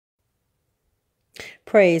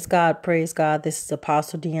Praise God, praise God. This is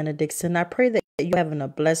Apostle DIXON. DIXON. I pray that you're having a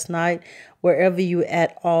blessed night wherever you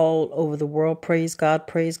at all over the world. Praise God,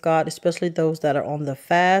 especially those that are on the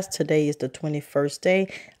fast. Today is the 21st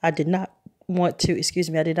day. I did not want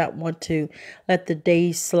to let the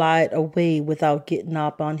day slide away without getting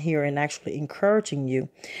up on here and actually encouraging you.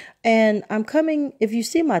 And I'm coming, if you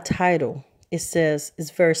see my title, it says,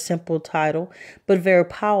 it's a very simple title, but very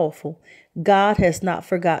powerful. God has not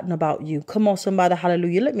forgotten about you. Come on, somebody.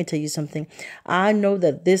 Hallelujah. Let me tell you something. I know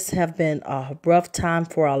that this have been a rough time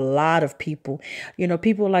for a lot of people. You know,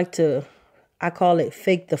 people like to, I call it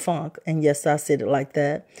fake the funk. And yes, I said it like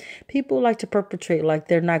that. People like to perpetrate like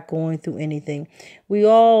they're not going through anything. We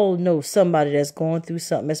all know somebody that's going through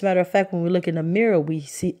something. As a matter of fact, when we look in the mirror, we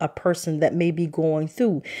see a person that may be going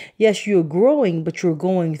through. Yes, you're growing, but you're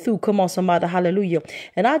going through. Come on, somebody. Hallelujah.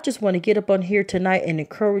 And I just want to get up on here tonight and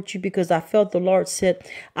encourage you because I felt the Lord said,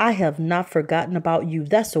 I have not forgotten about you.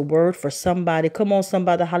 That's a word for somebody. Come on,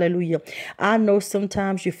 somebody. Hallelujah. I know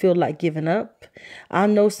sometimes you feel like giving up. I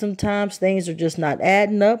know sometimes things are just not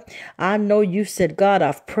adding up. I know you said, God,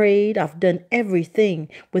 I've prayed. I've done everything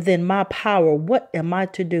within my power. What am I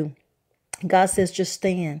to do? God says, just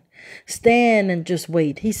stand and just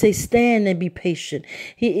wait. He says, stand and be patient.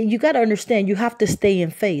 You got to understand, you have to stay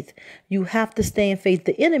in faith. You have to stay in faith.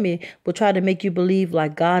 The enemy will try to make you believe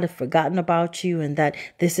like God has forgotten about you and that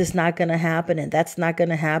this is not going to happen and that's not going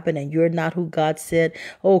to happen and you're not who God said.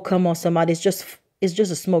 Oh, come on, somebody. It's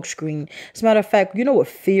just a smoke screen. As a matter of fact, you know what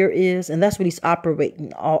fear is? And that's what he's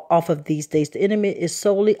operating off of these days. The enemy is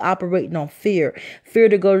solely operating on fear. Fear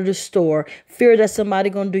to go to the store. Fear that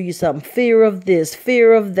somebody going to do you something. Fear of this.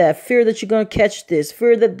 Fear of that. Fear that you're going to catch this.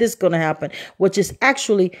 Fear that this is going to happen. Which is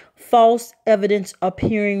actually false evidence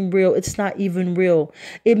appearing real. It's not even real.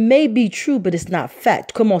 It may be true, but it's not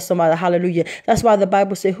fact. Come on, somebody. Hallelujah. That's why the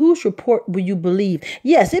Bible says, whose report will you believe?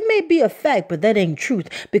 Yes, it may be a fact, but that ain't truth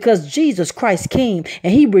because Jesus Christ came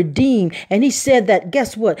and he redeemed. And he said that,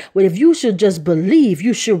 guess what? Well, if you should just believe,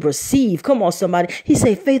 you should receive. Come on, somebody. He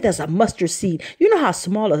said faith as a mustard seed. You know how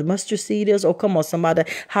small a mustard seed is? Oh, come on, somebody.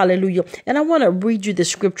 Hallelujah. And I want to read you the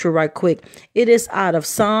scripture right quick. It is out of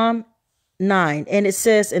Psalm 9, and it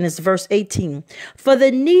says, and it's verse 18, for the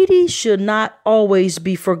needy should not always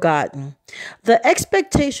be forgotten. The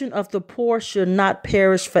expectation of the poor should not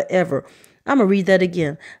perish forever. I'm going to read that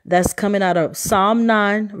again. That's coming out of Psalm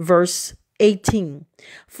 9, verse 18.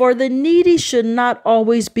 For the needy should not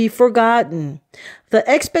always be forgotten. The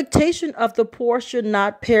expectation of the poor should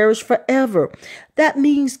not perish forever. That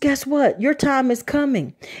means, guess what? Your time is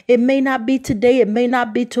coming. It may not be today. It may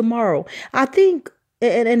not be tomorrow. I think,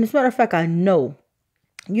 and as a matter of fact, I know.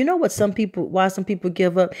 You know what why some people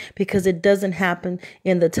give up? Because it doesn't happen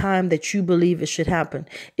in the time that you believe it should happen.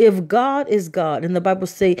 If God is God, and the Bible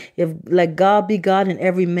say, if let God be God and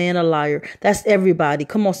every man a liar, that's everybody.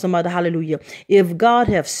 Come on, somebody, hallelujah. If God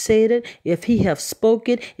have said it, if he have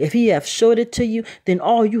spoken, if he have showed it to you, then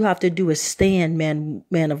all you have to do is stand,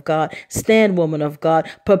 man of God, stand, woman of God,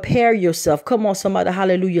 prepare yourself. Come on, somebody,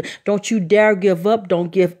 hallelujah. Don't you dare give up.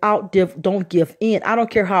 Don't give out. Don't give in. I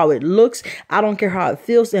don't care how it looks. I don't care how it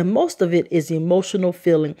feels. And most of it is emotional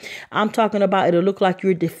feeling. I'm talking about it'll look like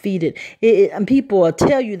you're defeated. And people will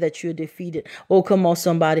tell you that you're defeated. Oh, come on,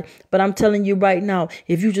 somebody. But I'm telling you right now,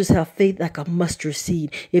 if you just have faith like a mustard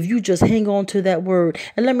seed, if you just hang on to that word,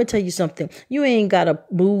 and let me tell you something, you ain't got to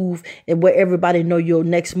move and where everybody know your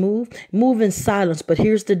next move. Move in silence. But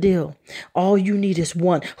here's the deal. All you need is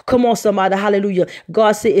one. Come on, somebody. Hallelujah.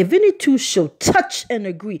 God said, if any two shall touch and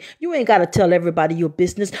agree, you ain't got to tell everybody your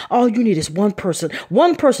business. All you need is one person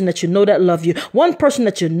that you know that love you, one person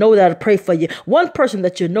that you know that pray for you, one person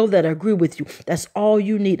that you know that agree with you. That's all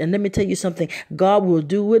you need. And let me tell you something, God will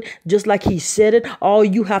do it just like he said it. All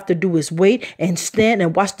you have to do is wait and stand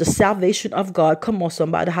and watch the salvation of God. Come on,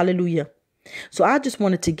 somebody. Hallelujah. So I just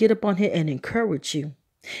wanted to get up on here and encourage you.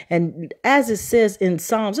 And as it says in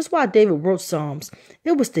Psalms, that's why David wrote Psalms.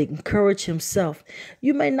 It was to encourage himself.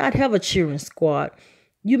 You may not have a cheering squad.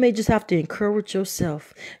 You may just have to encourage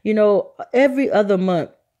yourself. You know, every other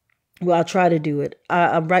month, well, I'll try to do it.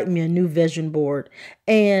 I'm writing me a new vision board.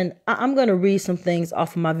 And I'm going to read some things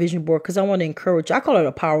off of my vision board because I want to encourage you. I call it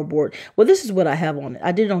a power board. Well, this is what I have on it.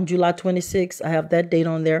 I did it on July 26th. I have that date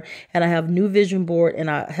on there. And I have new vision board. And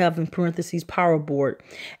I have in parentheses power board.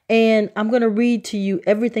 And I'm going to read to you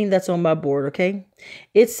everything that's on my board, okay?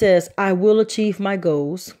 It says, I will achieve my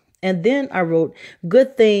goals. And then I wrote,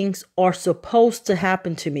 good things are supposed to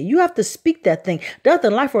happen to me. You have to speak that thing. Death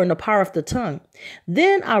and life are in the power of the tongue.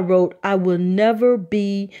 Then I wrote, I will never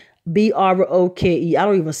be BROKE. I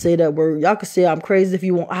don't even say that word. Y'all can say I'm crazy if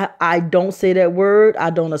you want. I don't say that word.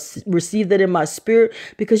 I don't receive that in my spirit,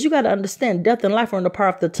 because you got to understand, death and life are in the power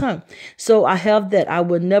of the tongue. So I have that. I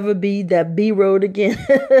would never be that B road again.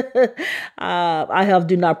 I have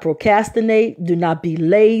do not procrastinate. Do not be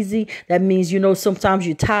lazy. That means, sometimes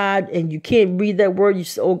you're tired and you can't read that word. You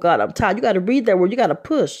say, oh God, I'm tired. You got to read that word. You got to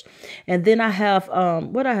push. And then I have,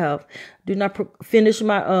 what I have, do not finish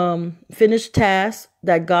my finish tasks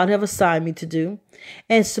that God have assigned me to do.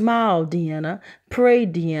 And smile, DEANNA. Pray,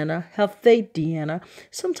 DEANNA. Have faith, DEANNA.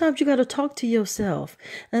 Sometimes you got to talk to yourself.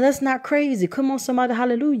 And that's not crazy. Come on, somebody.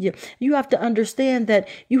 Hallelujah. You have to understand that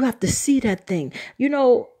you have to see that thing.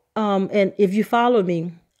 And if you follow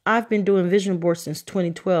me, I've been doing vision boards since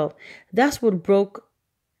 2012. That's what broke.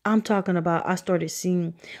 I'm talking about, I started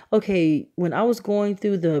seeing, okay, when I was going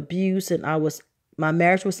through the abuse and my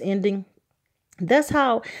marriage was ending, that's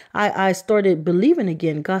how I started believing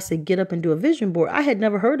again. God said, get up and do a vision board. I had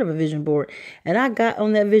never heard of a vision board. And I got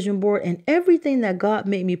on that vision board, and everything that God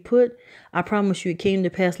made me put, I promise you, it came to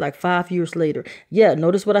pass like 5 years later. Yeah,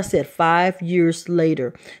 notice what I said, 5 years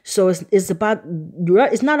later. So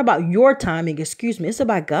it's not about your timing, excuse me. It's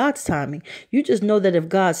about God's timing. You just know that if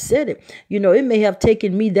God said it, it may have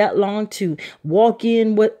taken me that long to walk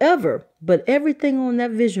in whatever, but everything on that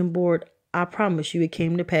vision board, I promise you, it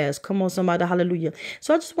came to pass. Come on, somebody. Hallelujah.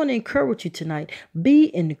 So I just want to encourage you tonight. Be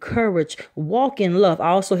encouraged. Walk in love.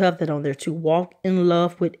 I also have that on there too. Walk in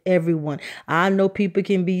love with everyone. I know people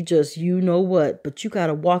can be just what, but you got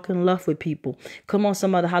to walk in love with people. Come on,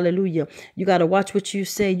 somebody. Hallelujah. You got to watch what you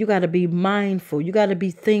say. You got to be mindful. You got to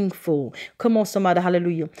be thankful. Come on, somebody.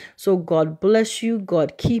 Hallelujah. So God bless you.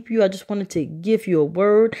 God keep you. I just wanted to give you a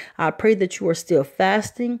word. I pray that you are still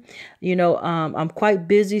fasting. I'm quite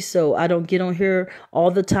busy, so I don't get on here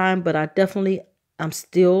all the time, but I'm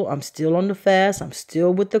still on the fast. I'm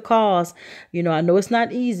still with the cause. I know it's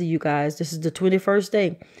not easy, you guys. This is the 21st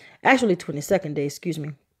day, actually 22nd day, excuse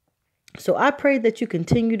me. So I pray that you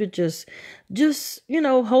continue to just,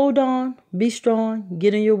 hold on, be strong,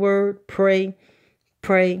 get in your word, pray,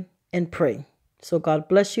 and pray. So God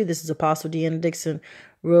bless you. This is Apostle DEANNA DIXON.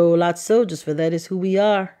 Roll out soldiers, for that is who we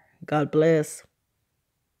are. God bless.